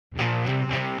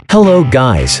Hello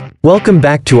guys, welcome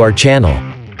back to our channel.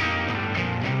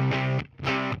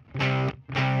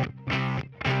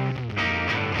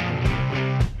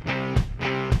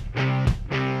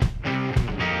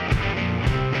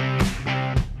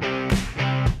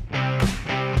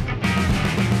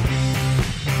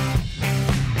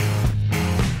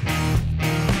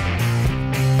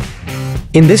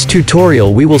 In this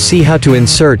tutorial we will see how to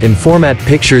insert and format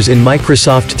pictures in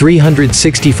Microsoft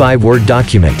 365 Word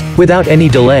document. Without any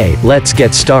delay, let's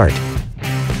get started.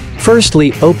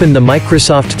 Firstly, open the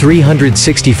Microsoft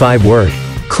 365 Word.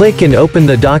 Click and open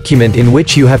the document in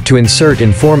which you have to insert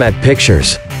and format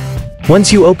pictures.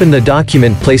 Once you open the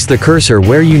document, place the cursor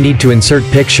where you need to insert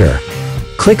picture.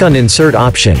 Click on Insert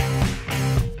option.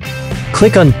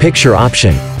 Click on Picture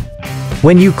option.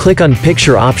 When you click on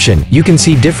Picture option, you can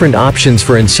see different options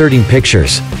for inserting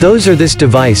pictures. Those are this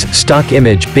device, stock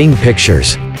image, Bing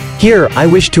pictures. Here, I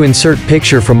wish to insert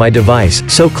picture from my device,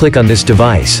 so click on this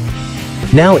device.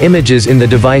 Now images in the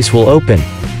device will open.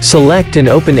 Select and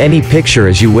open any picture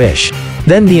as you wish.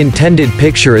 Then the intended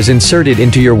picture is inserted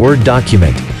into your Word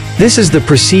document. This is the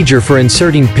procedure for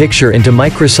inserting picture into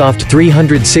Microsoft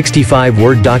 365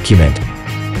 Word document.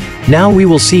 Now we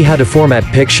will see how to format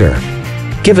picture.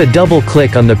 Give a double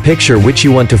click on the picture which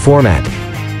you want to format.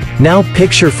 Now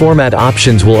picture format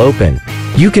options will open.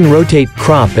 You can rotate,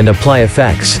 crop and apply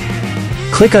effects.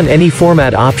 Click on any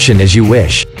format option as you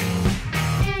wish.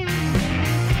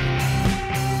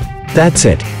 That's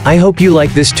it. I hope you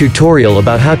like this tutorial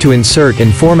about how to insert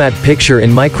and format picture in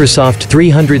Microsoft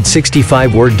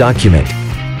 365 Word document.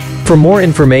 For more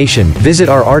information, visit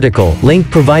our article, link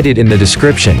provided in the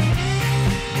description.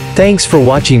 Thanks for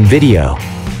watching video.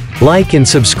 Like and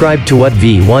subscribe to What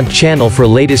We Want channel for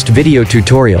latest video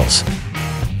tutorials.